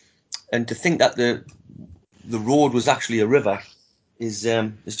 And to think that the road was actually a river is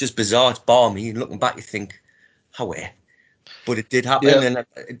just bizarre. It's balmy. And looking back, you think, how? But it did happen, and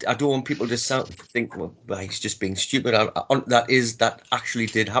I don't want people to think, well, he's just being stupid. That actually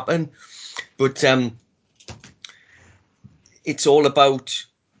did happen. But it's all about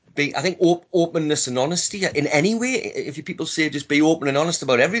I think openness and honesty in any way. If people say just be open and honest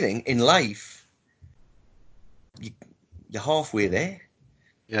about everything in life, you're halfway there.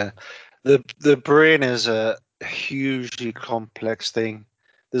 Yeah, the brain is a hugely complex thing.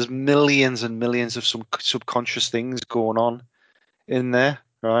 There's millions and millions of some subconscious things going on in there,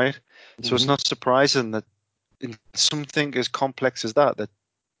 right? So it's not surprising that in something as complex as that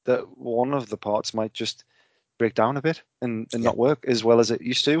one of the parts might just break down a bit and not work as well as it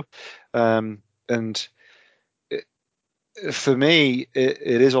used to. And for me,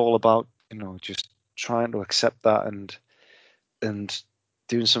 it is all about, just trying to accept that and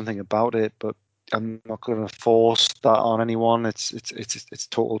doing something about it. But I'm not going to force that on anyone. It's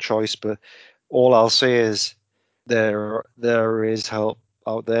total choice. But all I'll say is there is help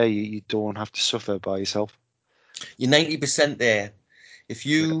out there. You don't have to suffer by yourself. You're 90% there. If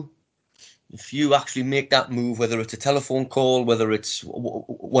you actually make that move, whether it's a telephone call, whether it's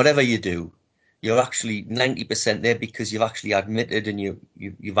whatever you do, you're actually 90% there because you've actually admitted and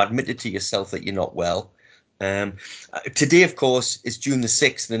you've admitted to yourself that you're not well. Today, of course, is June the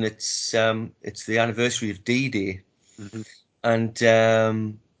 6th, and it's the anniversary of D-Day, and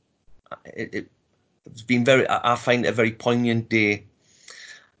it's been I find it a very poignant day,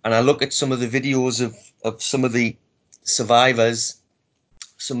 and I look at some of the videos of some of the survivors,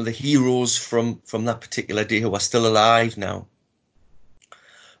 some of the heroes from that particular day who are still alive now.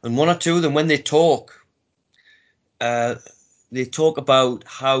 And one or two of them, when they talk about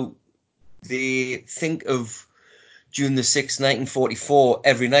how they think of June the 6th, 1944,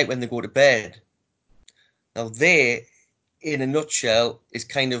 every night when they go to bed. Now, they, in a nutshell, is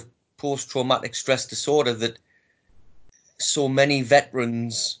kind of post-traumatic stress disorder that so many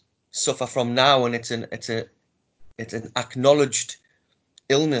veterans suffer from now, and it's an acknowledged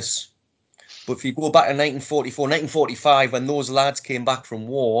illness. But if you go back to 1944, 1945, when those lads came back from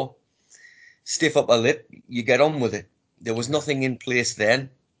war, stiff upper lip, you get on with it. There was nothing in place then.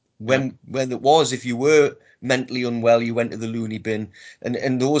 When it was, if you were mentally unwell, you went to the loony bin.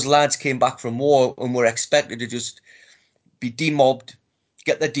 And those lads came back from war and were expected to just be demobbed,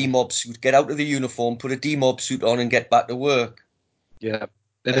 get their demob suit, get out of the uniform, put a demob suit on and get back to work. Yeah.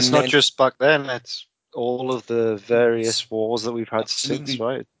 And it's not just back then, it's all of the various wars that we've had since,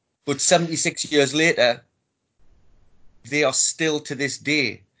 right? But 76 years later, they are still to this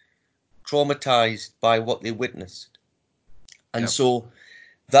day traumatized by what they witnessed. And so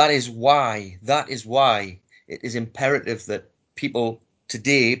that is why it is imperative that people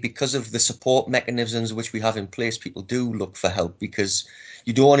today, because of the support mechanisms which we have in place, people do look for help, because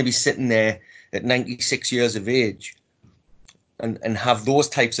you don't want to be sitting there at 96 years of age and have those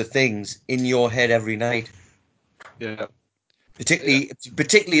types of things in your head every night. Yeah.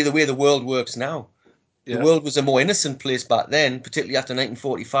 Particularly the way the world works now. The world was a more innocent place back then, particularly after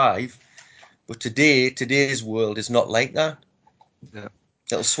 1945. But today's world is not like that. Yeah.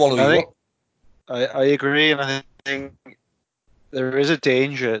 It'll swallow you up. I agree, and I think there is a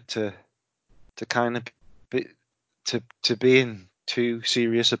danger to kind of to being too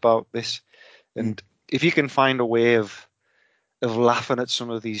serious about this. And if you can find a way of laughing at some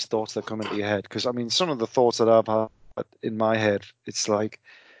of these thoughts that come into your head, because I mean, some of the thoughts that I've had in my head, it's like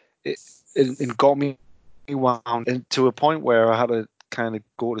it got me wound, and to a point where I had to kind of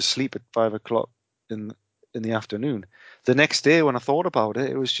go to sleep at 5 o'clock in the afternoon. The next day, when I thought about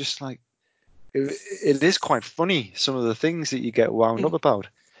it, it was just like it is quite funny, some of the things that you get wound up about.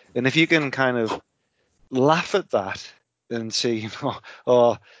 And if you can kind of laugh at that and say,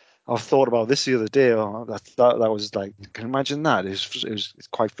 oh, I've thought about this the other day. Oh, that was like, can you imagine that? It's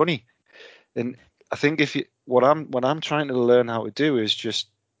quite funny. And I think what I'm trying to learn how to do is just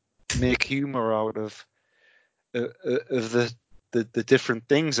make humor out of the different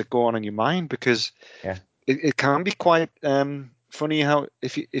things that go on in your mind, because it can be quite funny how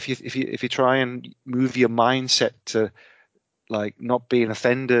if you try and move your mindset to like not being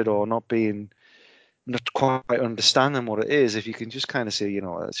offended or not quite understanding what it is, if you can just kind of say,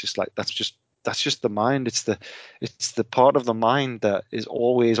 it's just like that's just the mind. It's the part of the mind that is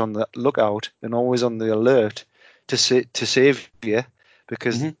always on the lookout and always on the alert to save you,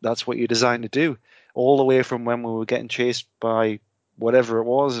 because that's what you're designed to do. All the way from when we were getting chased by whatever it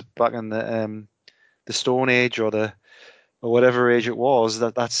was back in the Stone Age or whatever age it was,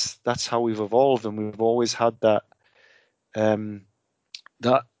 that's how we've evolved, and we've always had that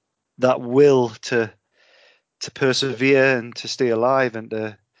that will to persevere and to stay alive and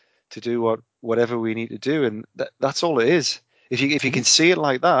to do whatever we need to do, and that's all it is. If you can see it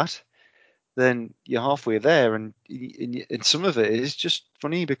like that, then you're halfway there. And some of it is just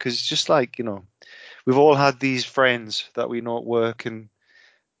funny, because it's just like, we've all had these friends that we know at work, and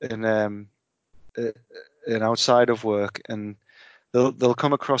and outside of work, and they'll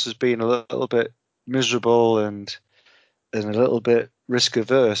come across as being a little bit miserable and a little bit risk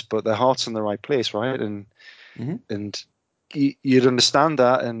averse, but their heart's in the right place, right? And you'd understand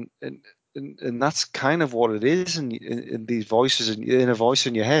that, and that's kind of what it is. In these voices, in a voice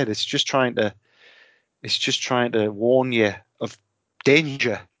in your head, it's just trying to warn you of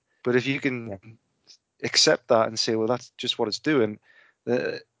danger. But if you can accept that and say, well, that's just what it's doing,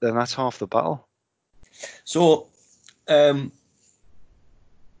 then that's half the battle. So, Premier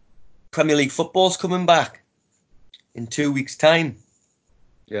League football's coming back in 2 weeks' time.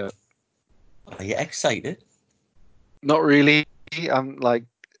 Yeah. Are you excited? Not really. I'm like,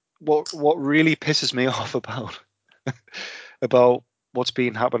 what really pisses me off about what's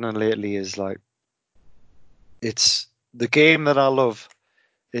been happening lately is like, it's the game that I love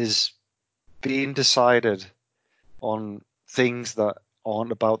is being decided on things that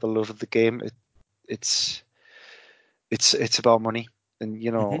aren't about the love of the game. It's about money,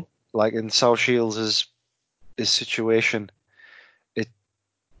 and like in South Shields' situation,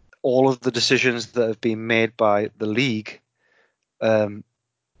 all of the decisions that have been made by the league, it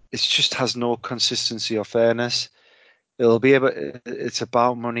just has no consistency or fairness. It's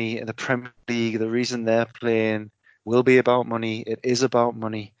about money. In the Premier League, the reason they're playing will be about money. It is about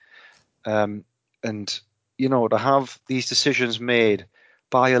money, and to have these decisions made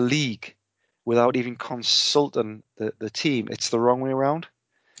by a league without even consulting the team, it's the wrong way around.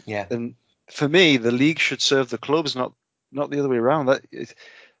 Yeah. And for me, the league should serve the clubs, not the other way around.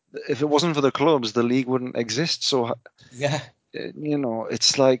 If it wasn't for the clubs, the league wouldn't exist. So,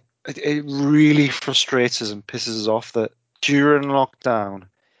 it's like, it really frustrates us and pisses us off that during lockdown,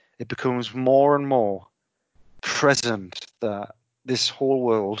 it becomes more and more present that this whole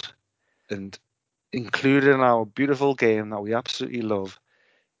world, and including our beautiful game that we absolutely love,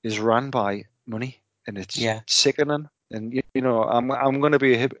 is run by money, and it's sickening. And I'm going to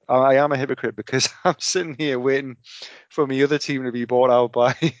be I am a hypocrite because I'm sitting here waiting for my other team to be bought out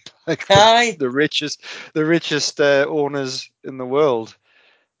by like the richest owners in the world.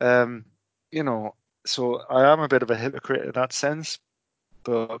 So I am a bit of a hypocrite in that sense,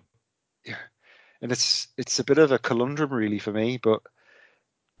 but and it's a bit of a conundrum really for me. But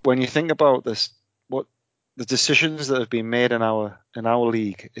when you think about this, what the decisions that have been made in our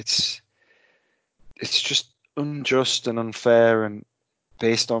league, it's just unjust and unfair and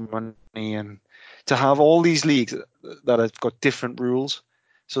based on money, and to have all these leagues that have got different rules.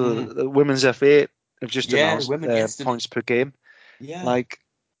 So the women's FA have just announced points per game. Yeah. Like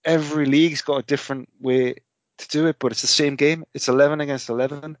every league's got a different way to do it, but it's the same game. It's 11 against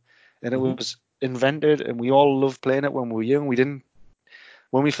 11, and it was invented, and we all loved playing it when we were young.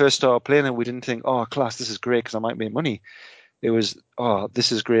 When we first started playing it, we didn't think, oh, class, this is great because I might make money. It was, oh,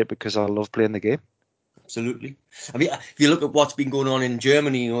 this is great because I love playing the game. Absolutely. I mean, if you look at what's been going on in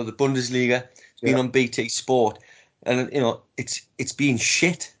Germany, the Bundesliga, it's been on BT Sport, and it's been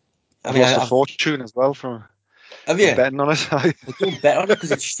shit. I've lost a fortune as well from betting on it. Well, don't bet on it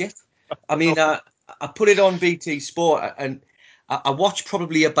because it's shit. I mean, I put it on BT Sport, and I watched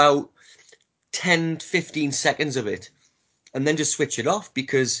probably about 10, 15 seconds of it, and then just switch it off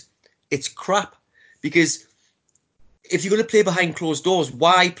because it's crap. Because if you're going to play behind closed doors,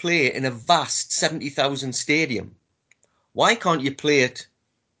 why play in a vast 70,000 stadium? Why can't you play it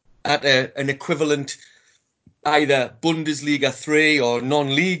at an equivalent either Bundesliga 3 or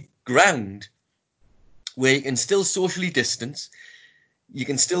non-league ground where you can still socially distance, you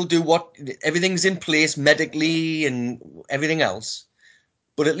can still do everything's in place medically and everything else,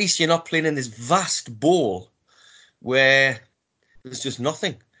 but at least you're not playing in this vast bowl where there's just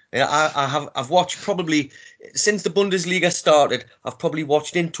nothing. I've watched probably since the Bundesliga started. I've probably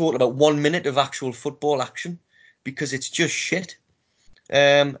watched in total about 1 minute of actual football action because it's just shit.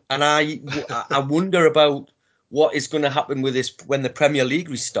 And I wonder about what is going to happen with this when the Premier League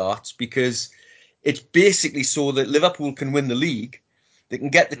restarts, because it's basically so that Liverpool can win the league, they can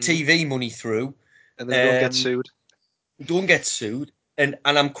get the TV money through, and they don't get sued. Don't get sued, and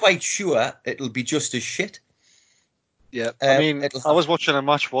I'm quite sure it'll be just as shit. Yeah, I mean, I was watching a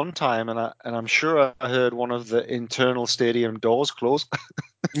match one time, and I'm sure I heard one of the internal stadium doors close.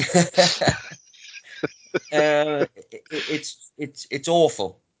 It's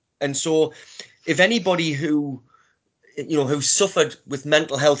awful, and so if anybody who suffered with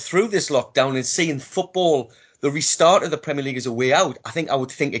mental health through this lockdown is seeing football, the restart of the Premier League as a way out, I think I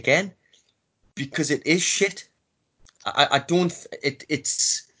would think again, because it is shit. I don't.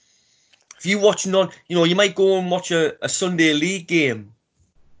 It's if you watch you might go and watch a Sunday League game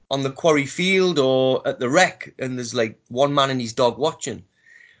on the Quarry Field or at the Rec, and there's like one man and his dog watching.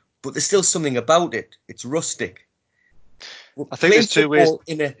 but there's still something about it. It's rustic. I think there's two ways.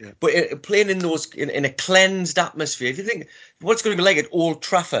 Playing in those in a cleansed atmosphere. If you think what's going to be like at Old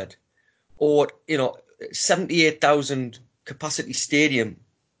Trafford, or 78,000 capacity stadium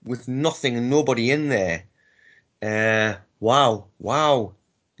with nothing and nobody in there. Wow.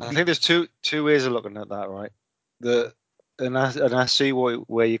 I think there's two ways of looking at that, right? And I see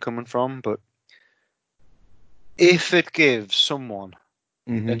where you're coming from, but if it gives someone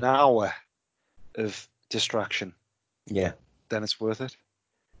an hour of distraction, then it's worth it.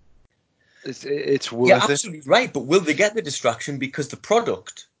 It's worth it. Yeah, absolutely right. But will they get the distraction because the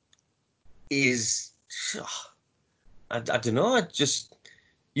product is? I don't know.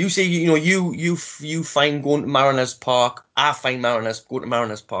 You say you find going to Mariners Park. I find going to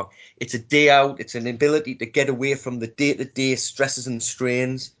Mariners Park. It's a day out. It's an ability to get away from the day-to-day stresses and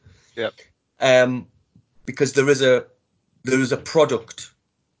strains. Yeah. Because there is a product,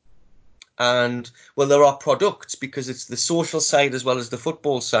 and there are products because it's the social side as well as the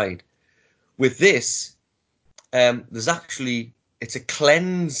football side. With this, it's a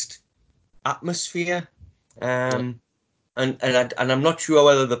cleansed atmosphere. And I'm not sure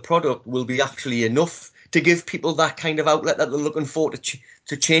whether the product will be actually enough to give people that kind of outlet that they're looking for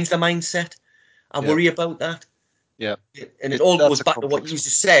to change their mindset. I worry about that. Yeah. And it all goes back to what you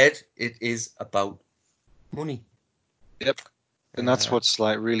just said. It is about money. Yep. And that's what's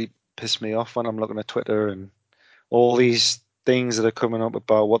like really pissed me off when I'm looking at Twitter and all these things that are coming up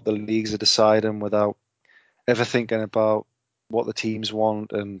about what the leagues are deciding without ever thinking about what the teams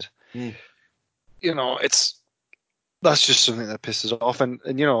want. And, that's just something that pisses off. And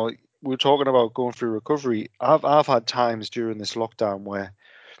we're talking about going through recovery. I've had times during this lockdown where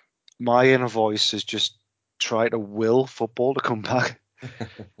my inner voice has just tried to will football to come back.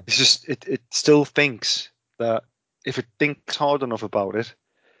 It's just it still thinks that if it thinks hard enough about it,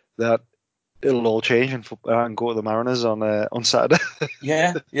 that it'll all change and go to the Mariners on Saturday.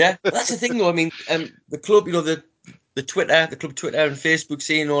 Yeah. That's the thing, though. I mean, the club, the club Twitter and Facebook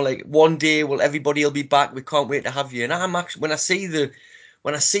saying, like one day, everybody will be back. We can't wait to have you. And I'm actually when I see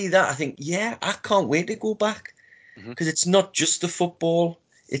that, I think, yeah, I can't wait to go back because it's not just the football;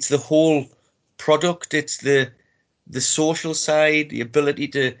 it's the whole product. It's the social side, the ability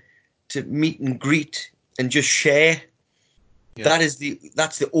to meet and greet and just share. Yeah.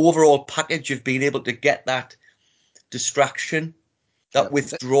 That's the overall package of being able to get that distraction, that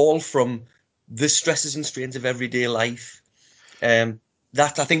withdrawal from the stresses and strains of everyday life. That I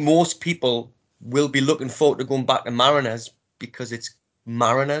think most people will be looking forward to going back to Mariners because it's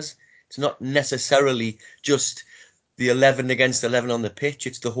Mariners. It's not necessarily just the 11 against 11 on the pitch.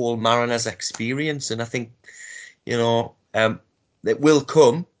 It's the whole Mariners experience. And I think, it will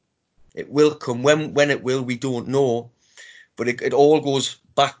come. It will come. When it will, we don't know. But it all goes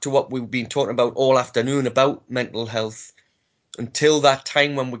back to what we've been talking about all afternoon about mental health. Until that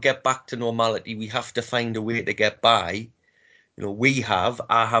time when we get back to normality, we have to find a way to get by.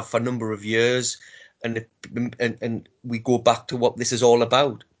 I have for a number of years, and we go back to what this is all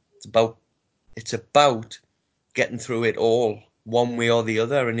about. It's about getting through it all, one way or the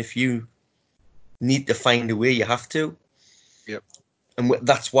other. And if you need to find a way, you have to. Yep. And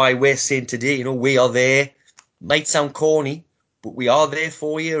that's why we're saying today, we are there. Might sound corny, but we are there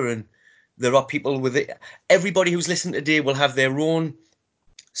for you. And there are people with it. Everybody who's listening today will have their own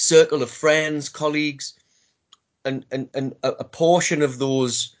circle of friends, colleagues, and a portion of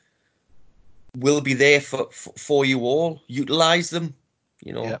those will be there for you all. Utilize them.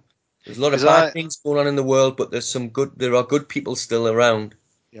 There's a lot of bad things going on in the world, but there are good people still around.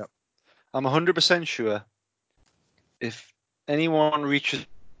 Yeah, I'm 100% sure if anyone reaches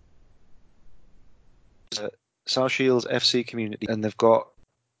South Shields FC community and they've got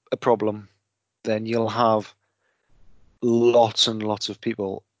a problem, then you'll have lots and lots of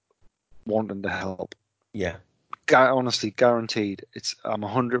people wanting to help. Yeah. Honestly, guaranteed. I'm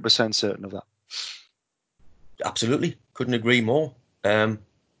 100% certain of that. Absolutely. Couldn't agree more. I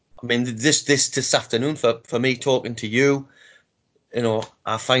mean, this afternoon for me talking to you,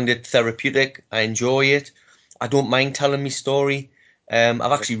 I find it therapeutic. I enjoy it. I don't mind telling my story. I've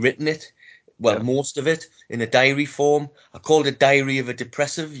actually written it. Well, most of it in a diary form. I called it Diary of a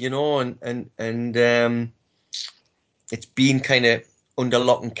Depressive, and it's been kind of under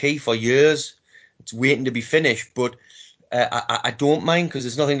lock and key for years. It's waiting to be finished, but I don't mind because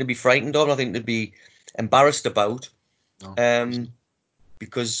there's nothing to be frightened of, nothing to be embarrassed about,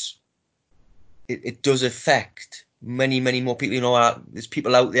 because it does affect many, many more people. There's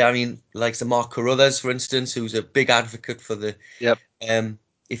people out there. I mean, like Mark Carruthers, for instance, who's a big advocate for the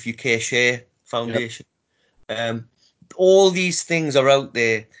If You Care Share Foundation. All these things are out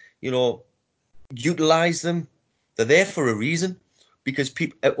there utilize them. They're there for a reason, because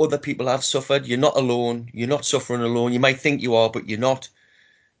other people have suffered. You're not alone. You're not suffering alone. You might think you are, but you're not.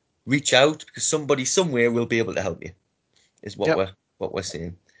 Reach out, because somebody somewhere will be able to help you, is what we're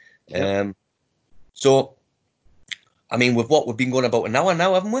saying. So, I mean, we've been going about an hour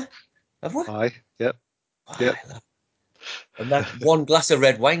now, haven't we? Have we? Aye. Yep. Yep. And that one glass of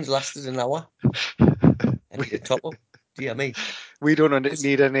red wine's lasted an hour. I need to top up. Dear me. We don't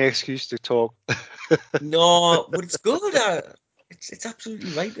need any excuse to talk. No, but it's good. It's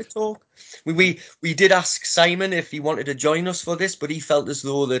absolutely right to talk. We did ask Simon if he wanted to join us for this, but he felt as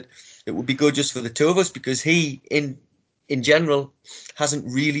though that it would be good just for the two of us, because he, in general, hasn't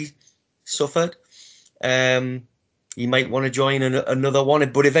really suffered. He might want to join another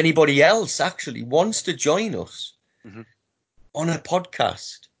one. But if anybody else actually wants to join us on a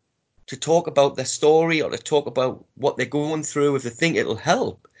podcast to talk about their story, or to talk about what they're going through, if they think it'll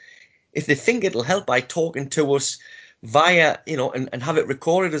help, by talking to us via, and have it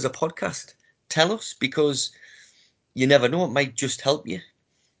recorded as a podcast, tell us, because you never know, it might just help you,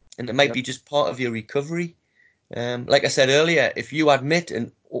 and it might be just part of your recovery. Like I said earlier, if you admit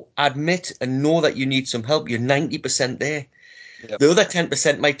and know that you need some help, you're 90% there. The other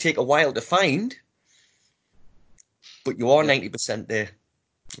 10% might take a while to find, but you are 90% there.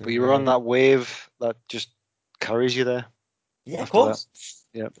 But you're on that wave that just carries you there. Yeah, of course.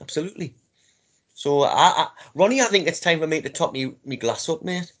 Yeah, absolutely. So, Ronnie, I think it's time for me to top me glass up,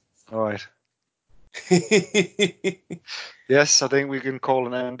 mate. All right. Yes, I think we can call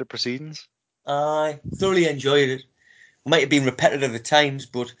an end to proceedings. I thoroughly enjoyed it. Might have been repetitive at times,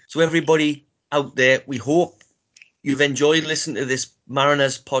 but so everybody out there, we hope you've enjoyed listening to this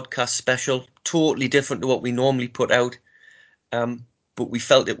Mariners podcast special. Totally different to what we normally put out, but we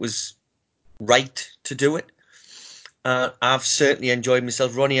felt it was right to do it. I've certainly enjoyed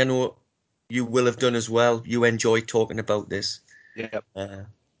myself. Ronnie, I know you will have done as well. You enjoy talking about this. Yep.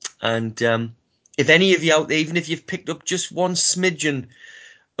 And if any of you out there, even if you've picked up just one smidgen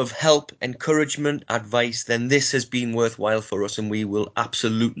of help, encouragement, advice, then this has been worthwhile for us, and we will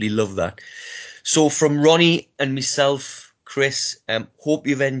absolutely love that. So from Ronnie and myself, Chris, hope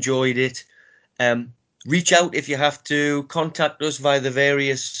you've enjoyed it. Reach out if you have to. Contact us via the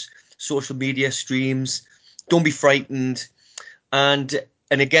various social media streams. Don't be frightened. And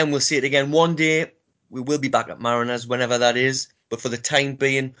again, we'll say it again. One day we will be back at Mariners, whenever that is. But for the time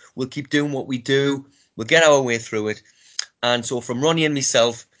being, we'll keep doing what we do. We'll get our way through it. And so from Ronnie and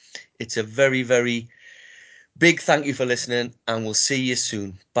myself, it's a very, very big thank you for listening, and we'll see you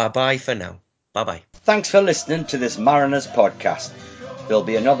soon. Bye-bye for now. Bye-bye. Thanks for listening to this Mariners podcast. There'll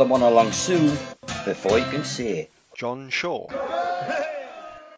be another one along soon, before you can see it. John Shaw.